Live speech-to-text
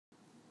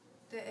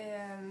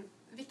Det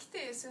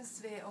viktig,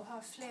 synes vi, å ha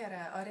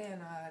flere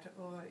arenaer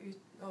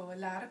å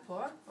lære på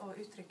og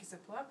uttrykke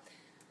seg på.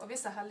 Og vi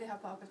er så heldige her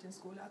på Apeltuns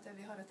skole at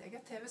vi har et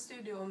eget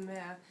TV-studio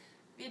med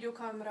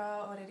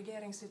videokamera og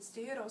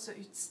redigeringsutstyr, og også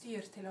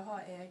utstyr til å ha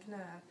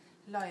egne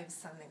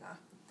livesendinger.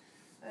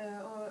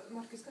 Og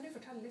Markus, kan du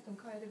fortelle litt om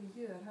hva det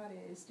vi gjør her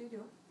i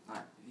studio?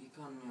 Nei, vi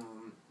kan jo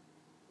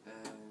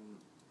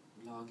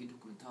lage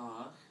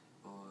dokumentarer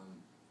og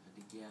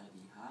redigere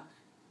de her.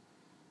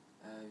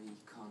 Vi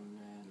kan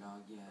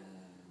lage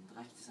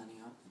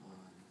direktesendinger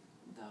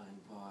der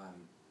inne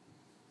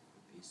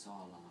i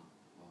salen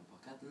på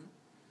parketten.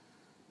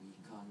 Vi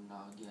kan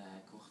lage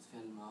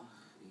kortfilmer,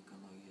 vi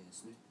kan lage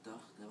snutter.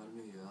 Det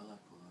veldig mye å gjøre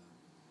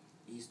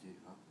i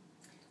studio.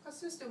 Hva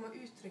synes du om å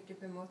uttrykke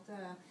på en måte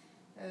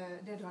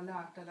det du har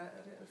lært, eller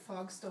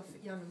fagstoff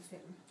gjennom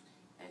film?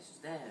 Jeg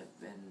synes det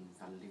en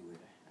veldig god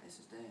idé. Jeg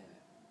synes det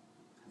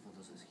helt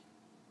fantastisk.